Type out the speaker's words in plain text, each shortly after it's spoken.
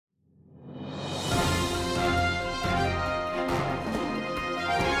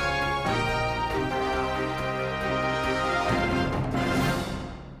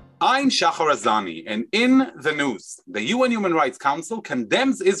I'm Shahar Azani, and in the news, the UN Human Rights Council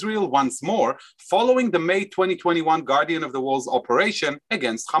condemns Israel once more following the May 2021 Guardian of the Walls operation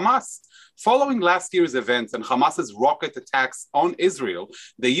against Hamas. Following last year's events and Hamas's rocket attacks on Israel,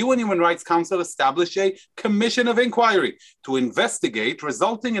 the UN Human Rights Council established a commission of inquiry to investigate,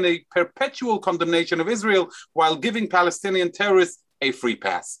 resulting in a perpetual condemnation of Israel while giving Palestinian terrorists a free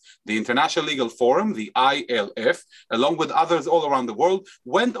pass. The International Legal Forum, the ILF, along with others all around the world,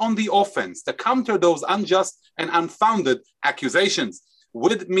 went on the offense to counter those unjust and unfounded accusations.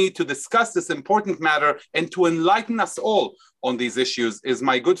 With me to discuss this important matter and to enlighten us all on these issues is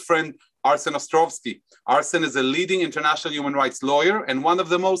my good friend, Arsen Ostrovsky. Arsen is a leading international human rights lawyer and one of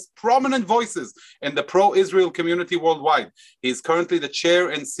the most prominent voices in the pro-Israel community worldwide. He is currently the chair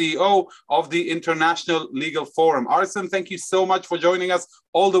and CEO of the International Legal Forum. Arsen, thank you so much for joining us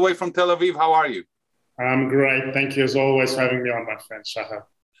all the way from Tel Aviv. How are you? I'm great. Thank you as always for having me on, my friend Shahar.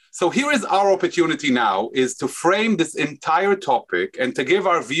 So here is our opportunity now is to frame this entire topic and to give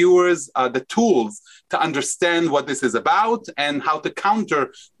our viewers the tools to understand what this is about and how to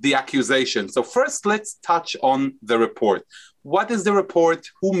counter the accusation. So first, let's touch on the report. What is the report?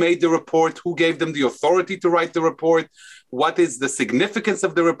 Who made the report? Who gave them the authority to write the report? What is the significance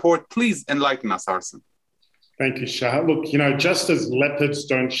of the report? Please enlighten us, Arsen. Thank you, Shahar. Look, just as leopards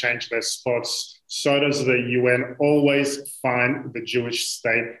don't change their spots, so does the UN always find the Jewish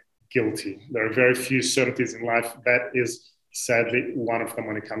state guilty. There are very few certainties in life. That is sadly one of them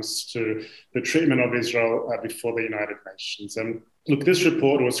when it comes to the treatment of Israel before the United Nations. And look, this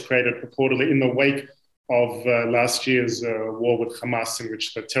report was created purportedly in the wake of last year's war with Hamas, in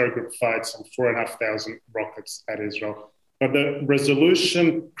which the terror group fired some 4,500 rockets at Israel. But the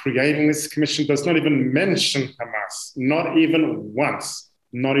resolution creating this commission does not even mention Hamas, not even once.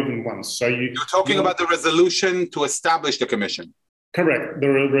 Not even once. So you're talking about the resolution to establish the commission. Correct. The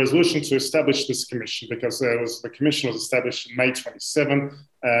resolution to establish this commission, because the commission was established in May 27,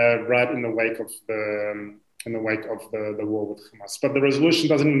 right in the wake of the war with Hamas. But the resolution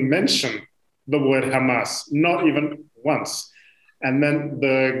doesn't even mention the word Hamas, not even once. And then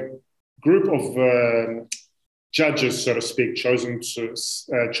the group of judges, so to speak, chosen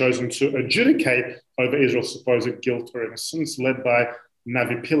to adjudicate over Israel's supposed guilt or innocence, led by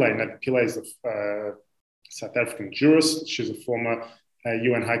Navi Pillay. Navi Pillay is a South African jurist. She's a former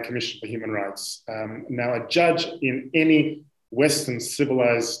UN High Commissioner for Human Rights. Now, a judge in any Western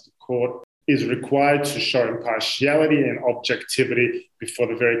civilized court is required to show impartiality and objectivity before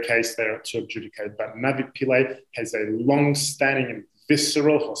the very case they are to adjudicate. But Navi Pillay has a long-standing and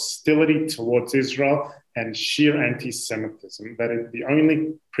visceral hostility towards Israel and sheer anti-Semitism. That is the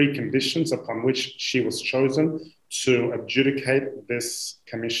only preconditions upon which she was chosen to adjudicate this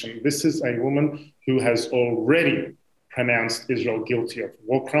commission. This is a woman who has already pronounced Israel guilty of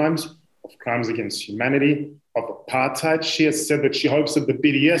war crimes, of crimes against humanity, of apartheid. She has said that she hopes that the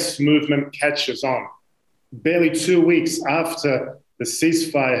BDS movement catches on. Barely 2 weeks after the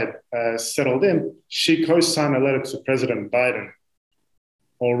ceasefire had settled in, she co-signed a letter to President Biden,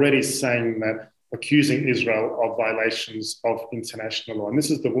 already saying that, accusing Israel of violations of international law. And this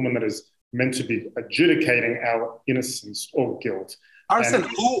is the woman that is meant to be adjudicating our innocence or guilt. Arsen,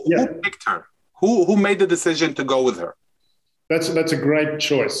 who picked her? Who made the decision to go with her? That's a great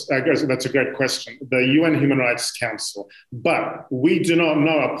choice. That's a great question. The UN Human Rights Council. But we do not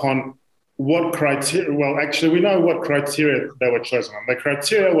know upon what criteria. Well, actually, we know what criteria they were chosen on. The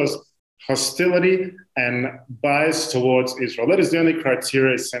criteria was hostility and bias towards Israel. That is the only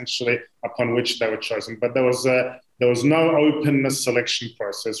criteria, essentially, upon which they were chosen. But there was no openness selection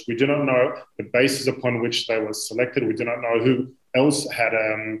process. We do not know the basis upon which they were selected. We do not know who else had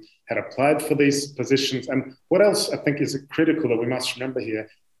applied for these positions. And what else I think is critical that we must remember here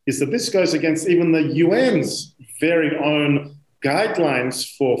is that this goes against even the UN's very own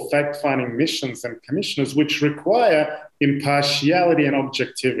guidelines for fact-finding missions and commissioners, which require impartiality and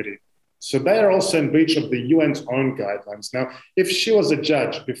objectivity. So they are also in breach of the UN's own guidelines. Now, if she was a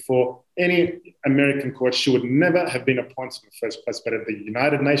judge before any American court, she would never have been appointed in the first place. But at the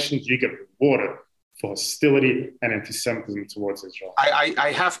United Nations, you get rewarded for hostility and anti-Semitism towards Israel.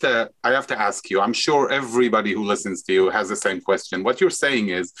 I have to ask you, I'm sure everybody who listens to you has the same question. What you're saying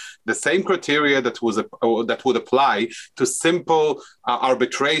is the same criteria that would apply to simple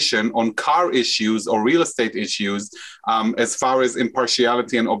arbitration on car issues or real estate issues, as far as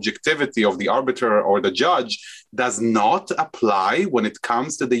impartiality and objectivity of the arbiter or the judge, does not apply when it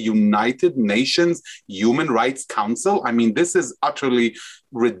comes to the United Nations Human Rights Council. I mean, this is utterly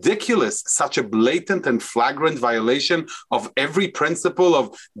ridiculous, such a blatant and flagrant violation of every principle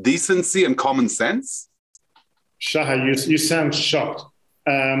of decency and common sense. Shahar, you sound shocked.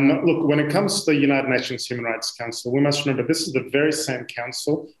 Look, when it comes to the United Nations Human Rights Council, we must remember this is the very same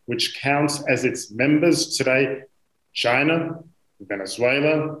council which counts as its members today China,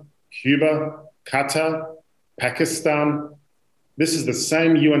 Venezuela, Cuba, Qatar, Pakistan. This is the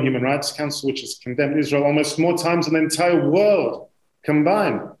same UN Human Rights Council which has condemned Israel almost more times than the entire world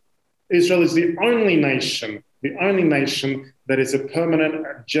combined. Israel is the only nation that is a permanent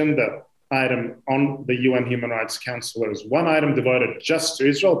agenda item on the UN Human Rights Council. There is one item devoted just to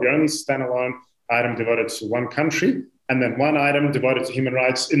Israel, the only standalone item devoted to one country, and then one item devoted to human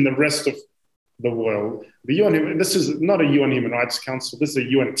rights in the rest of the world. This is not a UN Human Rights Council, this is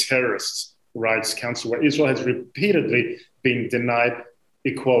a UN Terrorist Rights Council where Israel has repeatedly been denied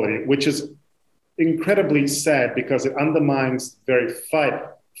equality, which is incredibly sad because it undermines the very fight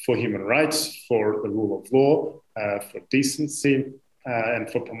for human rights, for the rule of law, for decency, and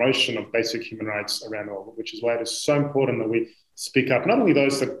for promotion of basic human rights around the world, which is why it is so important that we speak up, not only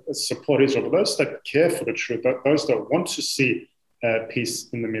those that support Israel, but those that care for the truth, those that want to see peace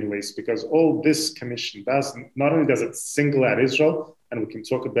in the Middle East, because all this commission does, not only does it single out Israel, and we can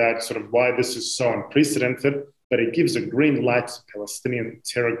talk about sort of why this is so unprecedented, but it gives a green light to Palestinian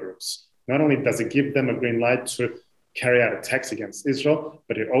terror groups. Not only does it give them a green light to carry out attacks against Israel,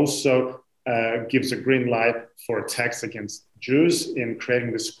 but it also gives a green light for attacks against Jews in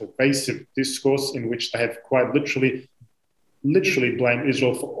creating this pervasive discourse in which they have quite literally blamed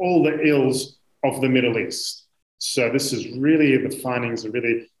Israel for all the ills of the Middle East. So this is really, the findings are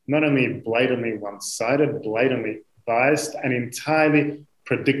really not only blatantly one-sided, blatantly biased, and entirely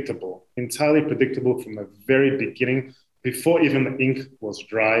predictable from the very beginning. Before even the ink was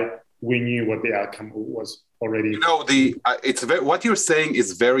dry, we knew what the outcome was already. You know, what you're saying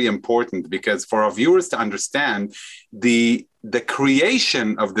is very important, because for our viewers to understand the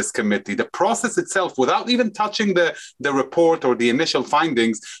creation of this committee, the process itself, without even touching the report or the initial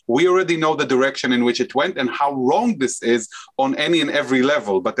findings, we already know the direction in which it went and how wrong this is on any and every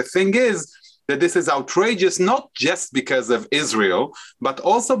level. But the thing is that this is outrageous, not just because of Israel, but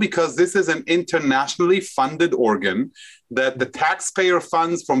also because this is an internationally funded organ that the taxpayer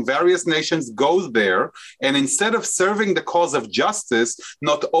funds from various nations goes there. And instead of serving the cause of justice,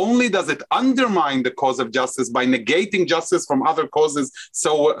 not only does it undermine the cause of justice by negating justice from other causes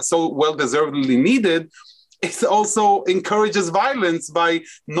so well-deservedly needed, it also encourages violence by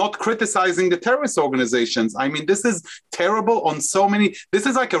not criticizing the terrorist organizations. I mean, this is terrible on so many. This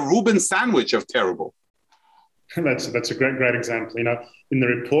is like a Reuben sandwich of terrible. That's a great example. You know, in the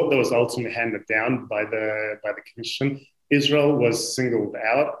report that was ultimately handed down by the commission, Israel was singled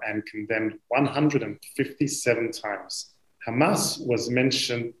out and condemned 157 times. Hamas was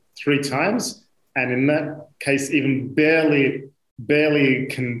mentioned 3 times, and in that case, even barely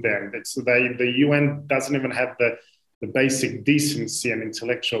condemned. The UN doesn't even have the basic decency and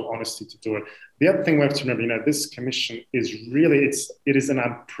intellectual honesty to do it. The other thing we have to remember, you know, this commission is really, it is an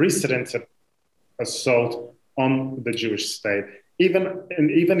unprecedented assault on the Jewish state, even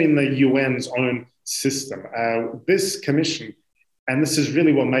in the UN's own system. This commission, and this is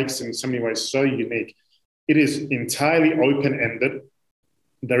really what makes it in so many ways so unique, it is entirely open-ended.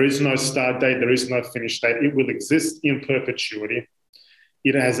 There is no start date, there is no finish date. It will exist in perpetuity.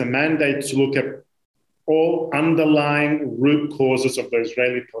 It has a mandate to look at all underlying root causes of the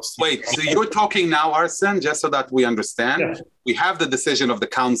Israeli-Palestinian conflict. Wait, so you're talking now, Arsen, just so that we understand. Yeah. We have the decision of the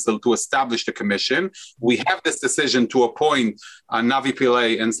council to establish the commission. We have this decision to appoint Navi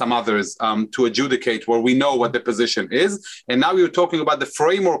Pillay and some others to adjudicate where we know what the position is. And now you're talking about the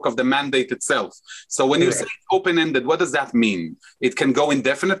framework of the mandate itself. So when you say open-ended, what does that mean? It can go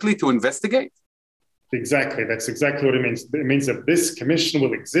indefinitely to investigate? Exactly. That's exactly what it means. It means that this commission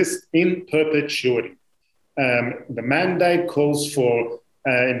will exist in perpetuity. The mandate calls for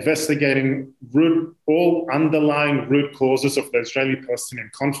investigating all underlying root causes of the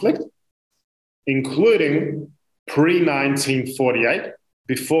Israeli-Palestinian conflict, including pre-1948,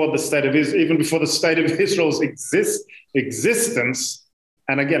 before the state of Israel, even before the state of Israel's existence.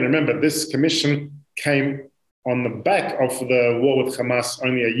 And again, remember, this commission came on the back of the war with Hamas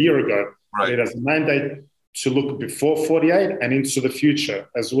only a year ago. Right. It has a mandate to look before 48 and into the future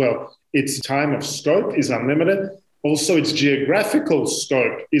as well. Its time of scope is unlimited. Also, its geographical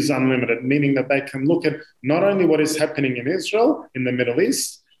scope is unlimited, meaning that they can look at not only what is happening in Israel, in the Middle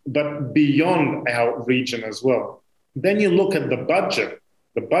East, but beyond our region as well. Then you look at the budget.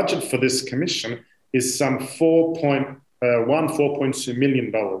 The budget for this commission is some $4.2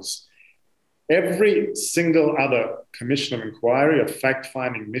 million. Every single other commission of inquiry or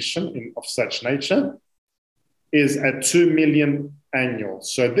fact-finding mission of such nature is at $2 million annual.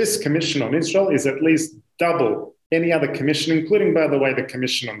 So this commission on Israel is at least double any other commission, including, by the way, the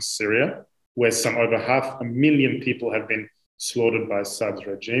Commission on Syria, where some over 500,000 people have been slaughtered by Assad's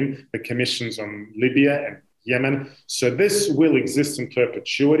regime, the commissions on Libya and Yemen. So this will exist in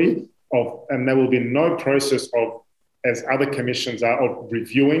perpetuity, and there will be no process of, as other commissions are, of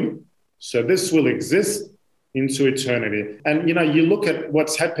reviewing. So this will exist into eternity. And, you look at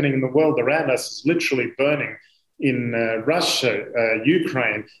what's happening in the world around us is literally burning in Russia,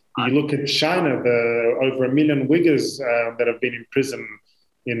 Ukraine. You look at China, over 1 million Uyghurs that have been imprisoned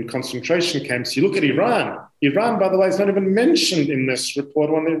in concentration camps. You look at Iran. Iran, by the way, is not even mentioned in this report.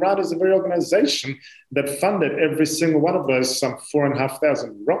 When Iran is the very organization that funded every single one of those some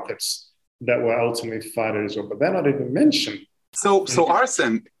 4,500 rockets that were ultimately fired at Israel, but they're not even mentioned. So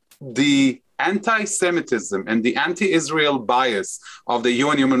Arsen, the anti-Semitism and the anti-Israel bias of the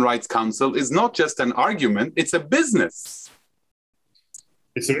UN Human Rights Council is not just an argument; it's a business.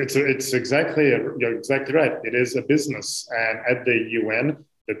 It's exactly, you're exactly right. It is a business, and at the UN,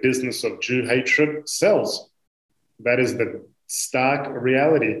 the business of Jew hatred sells. That is the stark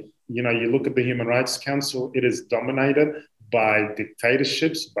reality. You look at the Human Rights Council; it is dominated by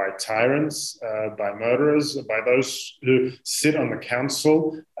dictatorships, by tyrants, by murderers, by those who sit on the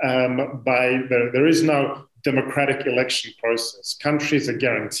council. There is no democratic election process. Countries are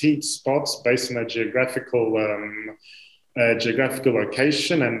guaranteed spots based on their geographical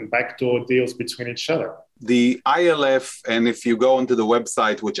location and backdoor deals between each other. The ILF, and if you go onto the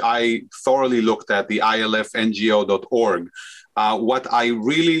website, which I thoroughly looked at, the ilfngo.org, what I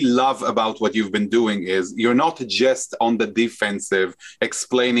really love about what you've been doing is you're not just on the defensive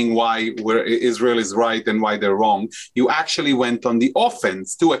explaining why Israel is right and why they're wrong. You actually went on the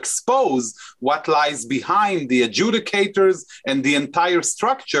offense to expose what lies behind the adjudicators and the entire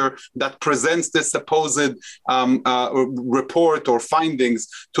structure that presents this supposed report or findings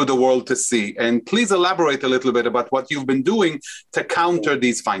to the world to see. And please elaborate a little bit about what you've been doing to counter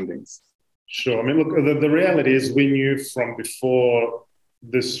these findings. Sure. I mean, look, the reality is we knew from before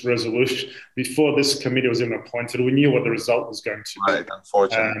this resolution, before this committee was even appointed, we knew what the result was going to be. Right,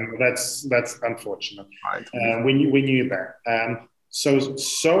 unfortunately. That's unfortunate. Right. We knew that. So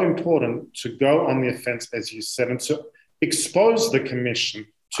it's so important to go on the offense, as you said, and to expose the commission,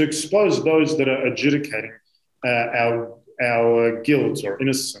 to expose those that are adjudicating our guilt or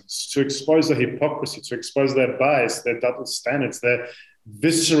innocence, to expose the hypocrisy, to expose their bias, their double standards, their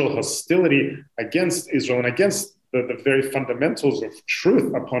visceral hostility against Israel and against the very fundamentals of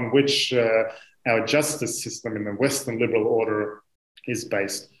truth upon which our justice system in the Western liberal order is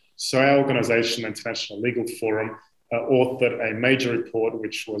based. So our organization, International Legal Forum, authored a major report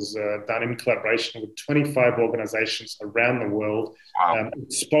which was done in collaboration with 25 organizations around the world,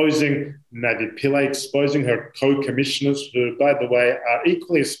 exposing Navi Pillay, exposing her co-commissioners, who, by the way, are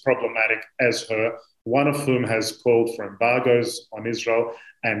equally as problematic as her, one of whom has called for embargoes on Israel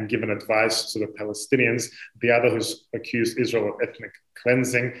and given advice to the Palestinians, the other who's accused Israel of ethnic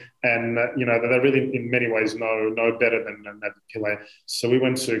cleansing. And, they're really in many ways no better than Navi Pillay. So we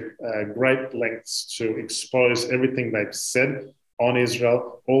went to great lengths to expose everything they've said on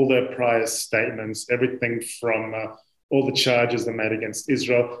Israel, all their prior statements, everything from all the charges they made against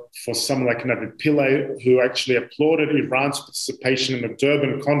Israel, for someone like Navi Pillay, who actually applauded Iran's participation in the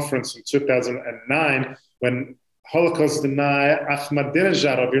Durban conference in 2009, when Holocaust denier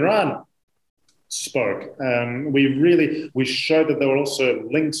Ahmadinejad of Iran spoke. We showed that there were also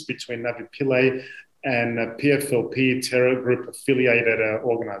links between Navi Pillay and PFLP, terror group affiliated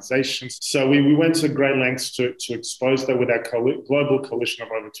organizations. So we went to great lengths to expose that with our global coalition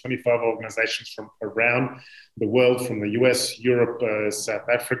of over 25 organizations from around the world, from the US, Europe, South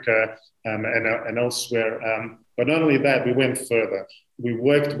Africa, and elsewhere. But not only that, we went further. We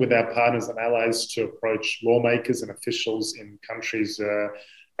worked with our partners and allies to approach lawmakers and officials in countries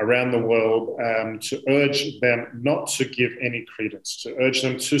around the world to urge them not to give any credence, to urge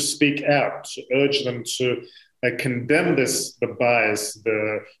them to speak out, to urge them to condemn the bias,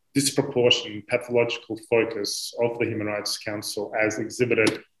 the disproportionate pathological focus of the Human Rights Council as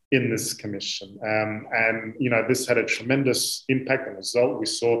exhibited in this commission. This had a tremendous impact and result. We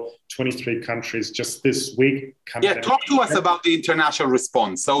saw 23 countries just this week come out. Talk to us about the international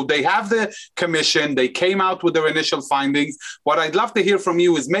response. So they have the commission, they came out with their initial findings. What I'd love to hear from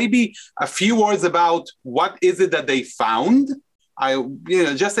you is maybe a few words about what is it that they found.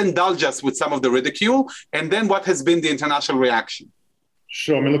 Just indulge us with some of the ridicule, and then what has been the international reaction.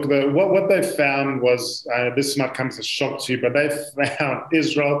 Sure. I mean, look, what they found was, this might come as a shock to you, but they found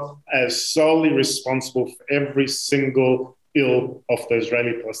Israel as solely responsible for every single ill of the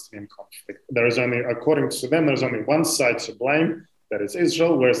Israeli-Palestinian conflict. According to them, there's only one side to blame, that is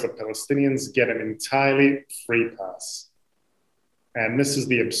Israel, whereas the Palestinians get an entirely free pass. And this is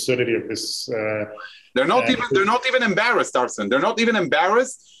the absurdity of this. They're not even embarrassed, Arsen. They're not even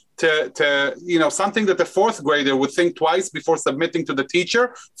embarrassed to something that the fourth grader would think twice before submitting to the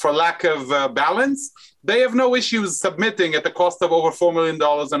teacher for lack of balance. They have no issues submitting at the cost of over $4 million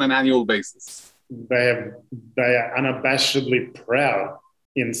on an annual basis. They are unabashedly proud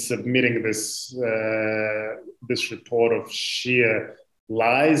in submitting this report of sheer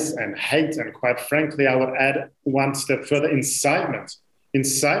lies and hate, and quite frankly, I would add one step further: incitement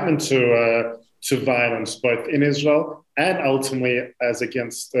to violence, both in Israel and ultimately as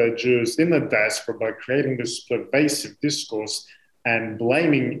against Jews in the diaspora, by creating this pervasive discourse and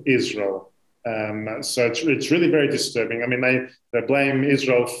blaming Israel. So it's really very disturbing. I mean, they blame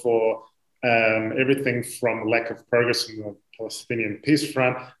Israel for everything from lack of progress in the Palestinian peace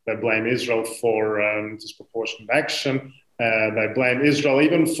front. They blame Israel for disproportionate action. They blame Israel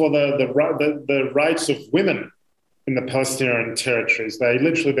even for the rights of women in the Palestinian territories. They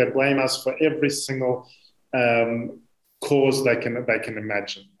blame us for every single cause they can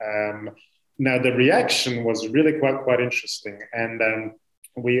imagine. Now the reaction was really quite interesting, and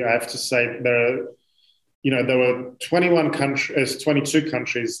I have to say there were 22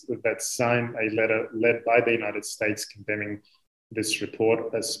 countries that signed a letter led by the United States condemning this report,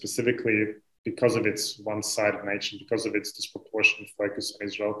 specifically because of its one-sided nature, because of its disproportionate focus on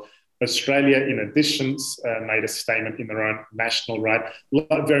Israel. Australia, in addition, made a statement in their own national right,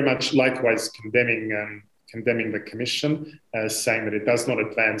 very much likewise condemning the Commission, saying that it does not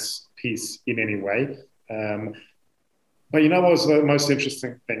advance peace in any way. But you know what was the most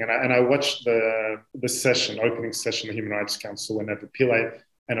interesting thing? And I watched the opening session of the Human Rights Council, when Navi Pillay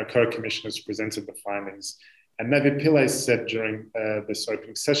and her co-commissioners presented the findings. And Navi Pillay said during this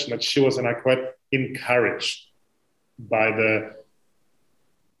opening session that she was, and I quote, encouraged by the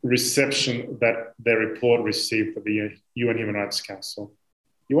reception that their report received at the UN Human Rights Council.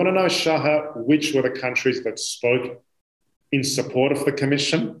 You want to know, Shaha, which were the countries that spoke in support of the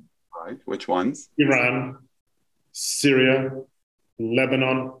Commission? Right, which ones? Iran, Syria,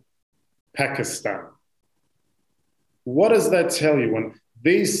 Lebanon, Pakistan. What does that tell you when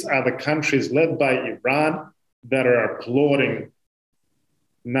these are the countries led by Iran that are applauding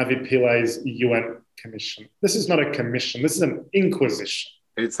Navi Pillay's UN Commission? This is not a commission. This is an inquisition.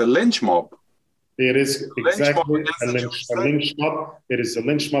 It's a lynch mob. It is exactly a lynch mob. It is a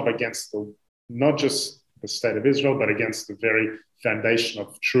lynch mob against not just the state of Israel, but against the very foundation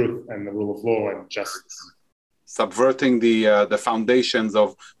of truth and the rule of law and justice. Subverting the foundations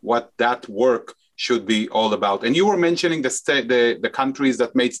of what that work should be all about. And you were mentioning the countries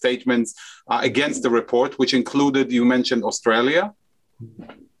that made statements against the report, which included, you mentioned Australia.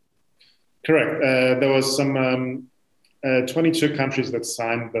 Correct. There was some 22 countries that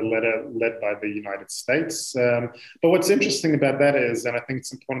signed the letter led by the United States. But what's interesting about that is, and I think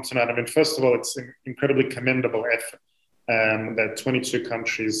it's important to note, I mean, first of all, it's an incredibly commendable effort that 22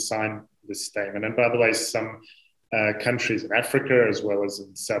 countries signed this statement. And by the way, some countries in Africa, as well as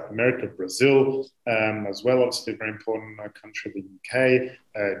in South America, Brazil, as well, obviously a very important country, the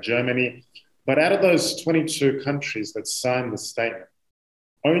UK, Germany. But out of those 22 countries that signed the statement,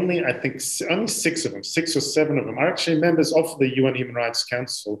 only 6 or 7 of them are actually members of the UN Human Rights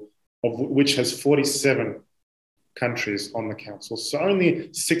Council, of which has 47 countries on the council. So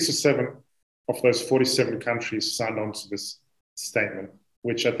only 6 or 7 of those 47 countries signed on to this statement,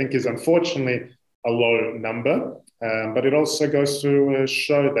 which I think is unfortunately a low number. But it also goes to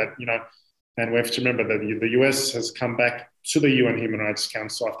show that, and we have to remember that the US has come back to the UN Human Rights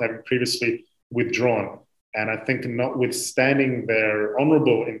Council after having previously withdrawn. And I think, notwithstanding their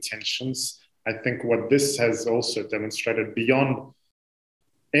honorable intentions, I think what this has also demonstrated beyond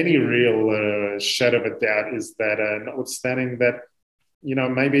any real shadow of a doubt is that, notwithstanding that,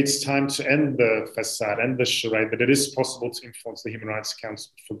 maybe it's time to end the facade, end the charade, that it is possible to influence the Human Rights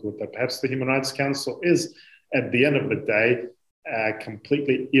Council for good, that perhaps the Human Rights Council is, at the end of the day, a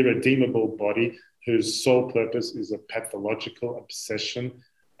completely irredeemable body whose sole purpose is a pathological obsession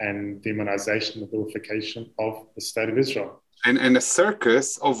and demonization and vilification of the state of Israel. And a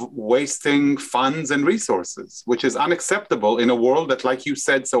circus of wasting funds and resources, which is unacceptable in a world that, like you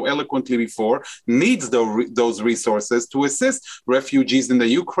said so eloquently before, needs those resources to assist refugees in the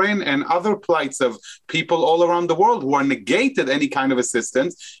Ukraine and other plights of people all around the world who are negated any kind of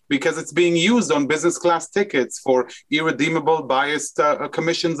assistance because it's being used on business class tickets for irredeemable, biased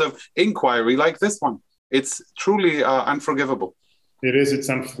commissions of inquiry like this one. It's truly unforgivable. It's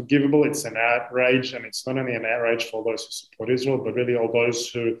unforgivable, it's an outrage, and it's not only an outrage for all those who support Israel, but really all those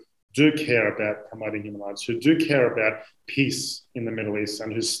who do care about promoting human rights, who do care about peace in the Middle East,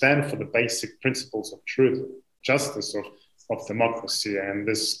 and who stand for the basic principles of truth, justice, of democracy. And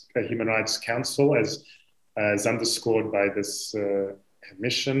this Human Rights Council, as underscored by this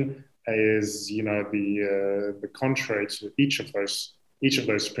commission, is the contrary to each of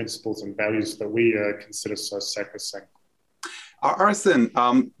those principles and values that we consider so sacrosanct. Arsen,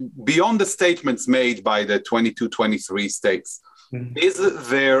 beyond the statements made by the 22-23 states, is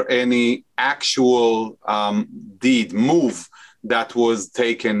there any actual move that was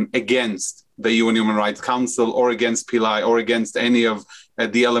taken against the UN Human Rights Council or against Pillay or against any of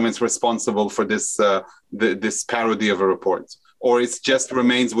the elements responsible for this this parody of a report? Or it just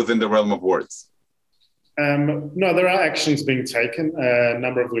remains within the realm of words? No, there are actions being taken, a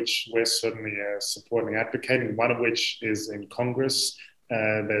number of which we're certainly supporting, advocating, one of which is in Congress.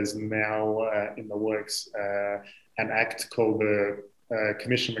 There's now in the works an act called the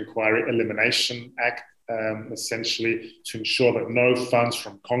Commission of Inquiry Elimination Act, essentially to ensure that no funds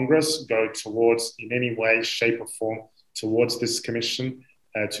from Congress go towards, in any way, shape or form, towards this commission,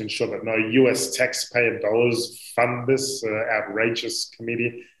 to ensure that no US taxpayer dollars fund this outrageous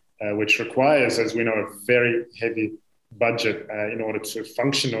committee, which requires, as we know, a very heavy budget in order to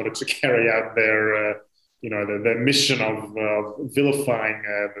function, in order to carry out their mission of vilifying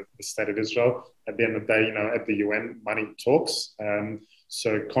the state of Israel. At the end of the day, at the UN, money talks.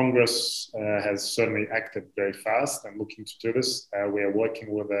 So Congress has certainly acted very fast and looking to do this. We are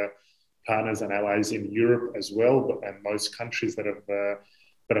working with partners and allies in Europe as well, and most countries that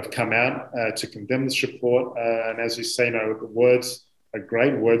have come out to condemn this report. And as you say, the words are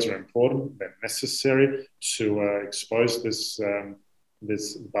great. Words are important. They're necessary to expose this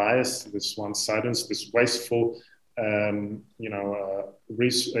bias, this one-sidedness, this wasteful,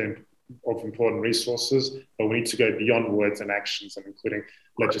 of important resources. But we need to go beyond words and actions, and including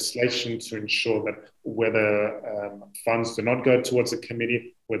legislation to ensure that whether funds do not go towards the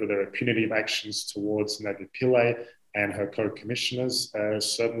committee, whether there are punitive actions towards Navi Pillay and her co-commissioners,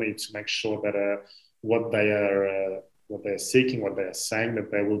 certainly to make sure that what they're seeking, what they're saying,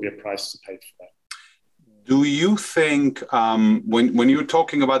 that there will be a price to pay for that. Do you think, when you're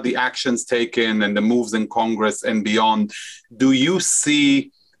talking about the actions taken and the moves in Congress and beyond, do you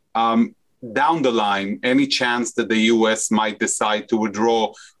see down the line any chance that the US might decide to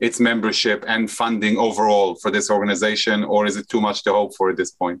withdraw its membership and funding overall for this organization, or is it too much to hope for at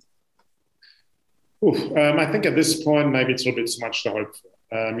this point? I think at this point, maybe it's a little bit too much to hope for.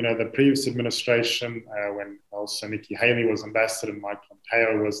 The previous administration, when also Nikki Haley was ambassador and Mike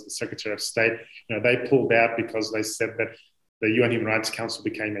Pompeo was the Secretary of State, they pulled out because they said that the UN Human Rights Council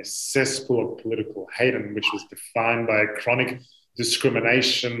became a cesspool of political hate, and which was defined by chronic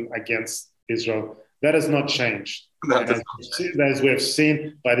discrimination against Israel. That has not changed. As we have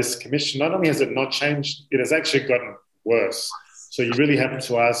seen by this commission, not only has it not changed, it has actually gotten worse. So you really have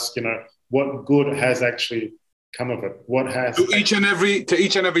to ask, what good has actually come of it? What has to each and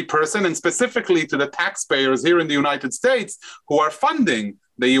every person, and specifically to the taxpayers here in the United States who are funding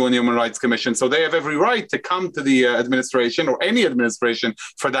the UN Human Rights Commission. So they have every right to come to the administration, or any administration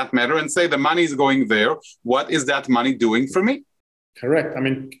for that matter, and say the money is going there. What is that money doing for me? Correct.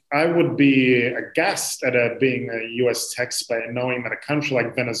 I would be aghast at being a US taxpayer, knowing that a country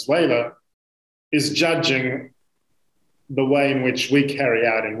like Venezuela is judging the way in which we carry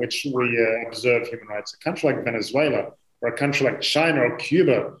out, in which we observe human rights. A country like Venezuela, or a country like China or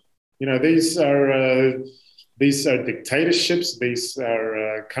Cuba, these are dictatorships. These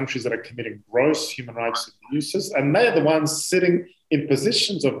are countries that are committing gross human rights abuses, and they are the ones sitting in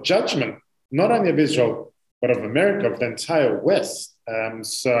positions of judgment, not only of Israel, but of America, of the entire West.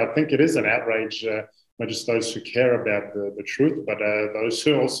 So I think it is an outrage, not just those who care about the truth, but those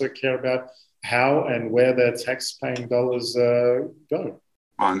who also care about how and where their tax-paying dollars go.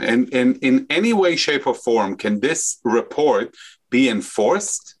 And in any way, shape, or form, can this report be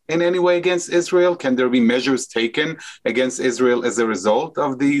enforced in any way against Israel? Can there be measures taken against Israel as a result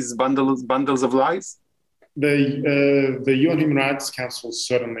of these bundles of lies? The UN Human Rights Council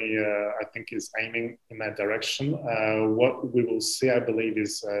certainly, I think, is aiming in that direction. What we will see, I believe,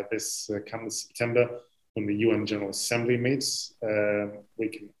 is this coming September, when the UN General Assembly meets, we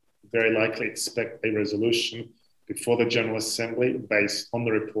can very likely expect a resolution before the General Assembly based on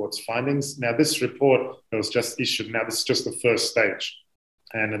the report's findings. Now, this report that was just issued, now this is just the first stage.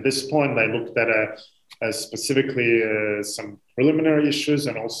 And at this point, they looked at specifically some preliminary issues,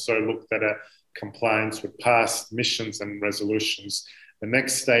 and also looked at compliance with past missions and resolutions. The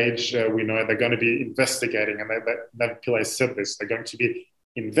next stage, we know they're going to be investigating, and Navi Pillay said this, they're going to be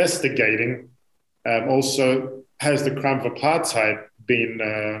investigating also, has the crime of apartheid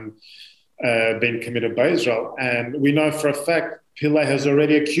been committed by Israel. And we know for a fact Pillay has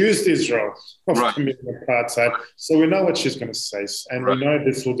already accused Israel of committing apartheid. So we know what she's going to say. And we know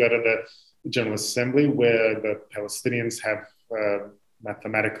this will go to the General Assembly, where the Palestinians have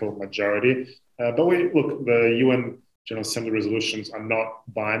mathematical majority. But the UN General Assembly resolutions are not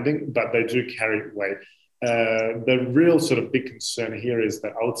binding, but they do carry weight. The real sort of big concern here is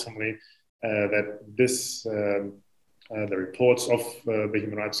that ultimately that this, the reports of the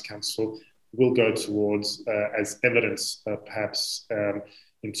Human Rights Council will go towards as evidence, perhaps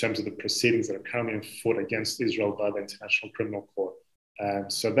in terms of the proceedings that are currently in foot against Israel by the International Criminal Court.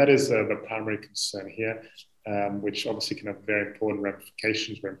 So that is the primary concern here, which obviously can have very important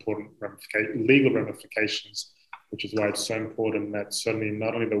ramifications, legal ramifications, which is why it's so important that certainly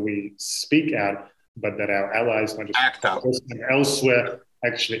not only that we speak out, but that our allies, not just act out elsewhere,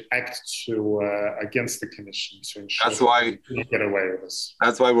 actually act against the commission to ensure that we get away with this.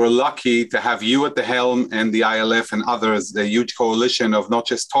 That's why we're lucky to have you at the helm and the ILF and others, the huge coalition of not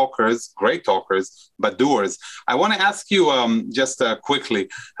just talkers, great talkers, but doers. I want to ask you just quickly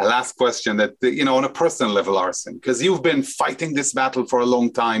a last question that, on a personal level, Arsen, because you've been fighting this battle for a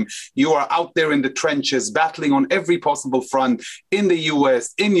long time. You are out there in the trenches, battling on every possible front in the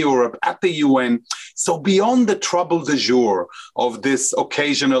US, in Europe, at the UN. So beyond the trouble du jour of this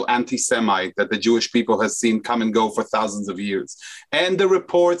occasional anti-Semite that the Jewish people has seen come and go for thousands of years, and the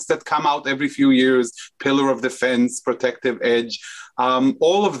reports that come out every few years, pillar of defense, protective edge,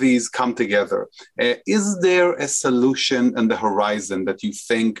 all of these come together. Is there a solution on the horizon that you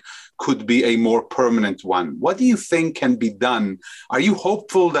think could be a more permanent one? What do you think can be done? Are you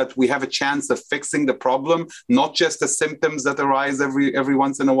hopeful that we have a chance of fixing the problem, not just the symptoms that arise every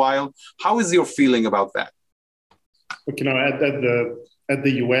once in a while? How is your feeling about that? Look, at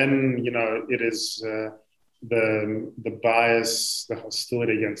the UN, it is the bias, the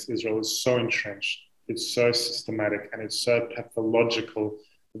hostility against Israel is so entrenched. It's so systematic and it's so pathological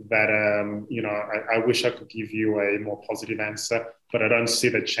that, I wish I could give you a more positive answer, but I don't see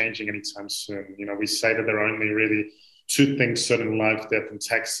that changing anytime soon. We say that there are only really two things, certain life, death, and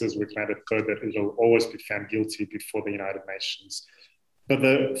taxes. We can add a third, that it will always be found guilty before the United Nations. But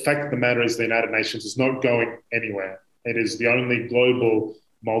the fact of the matter is the United Nations is not going anywhere. It is the only global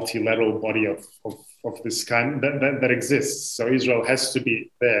multilateral body of this kind that exists. So Israel has to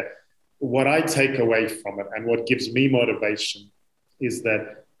be there. What I take away from it and what gives me motivation is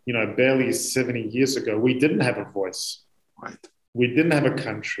that, barely 70 years ago, we didn't have a voice. Right. We didn't have a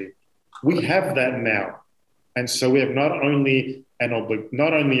country. We have that now. And so we have not only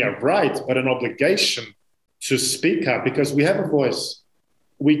a right, but an obligation to speak up, because we have a voice.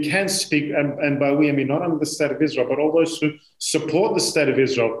 We can speak, and by we, I mean not only the state of Israel, but all those who support the state of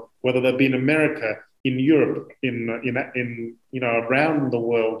Israel, whether they be in America, in Europe, in around the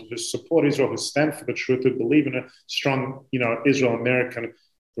world, who support Israel, who stand for the truth, who believe in a strong, Israel-American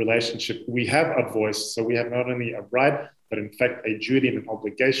relationship. We have a voice, so we have not only a right, but in fact a duty and an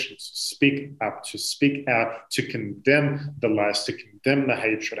obligation to speak up, to speak out, to condemn the lies, to condemn the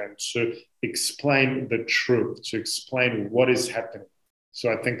hatred, and to explain the truth, to explain what is happening. So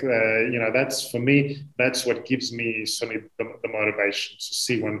I think, that's, for me, that's what gives me certainly the motivation to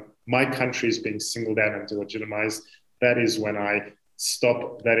see when my country is being singled out and delegitimized. That is when I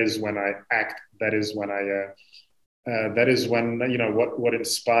stop. That is when I act. That is when what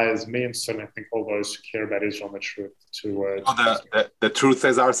inspires me, and certainly I think all those who care about Israel and the truth the truth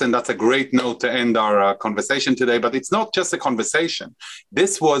is, Arsen, that's a great note to end our conversation today. But it's not just a conversation.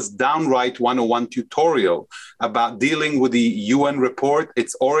 This was downright 101 tutorial about dealing with the UN report,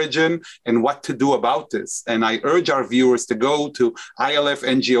 its origin, and what to do about this. And I urge our viewers to go to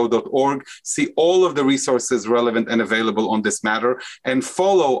ilfngo.org, see all of the resources relevant and available on this matter, and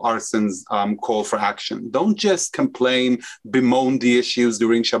follow Arsen's call for action. Don't just complain, bemoan the issues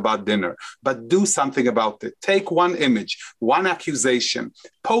during Shabbat dinner, but do something about it. Take one image, one accusation,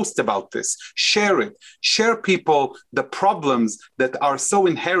 post about this, share it, share people the problems that are so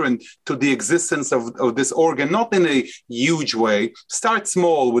inherent to the existence of this organ, not in a huge way. Start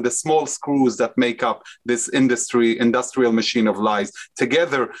small with the small screws that make up this industrial machine of lies.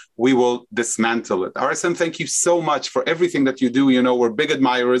 Together, we will dismantle it. Arsen, thank you so much for everything that you do. We're big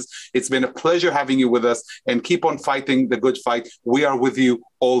admirers. It's been a pleasure having you with us, and keep on fighting the good fight. We are with you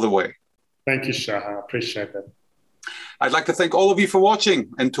all the way. Thank you, Shahar. I appreciate that. I'd like to thank all of you for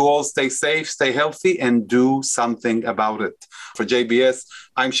watching, and to all, stay safe, stay healthy, and do something about it. For JBS,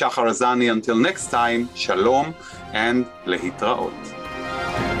 I'm Shahar Azani. Until next time, shalom and lehitraot.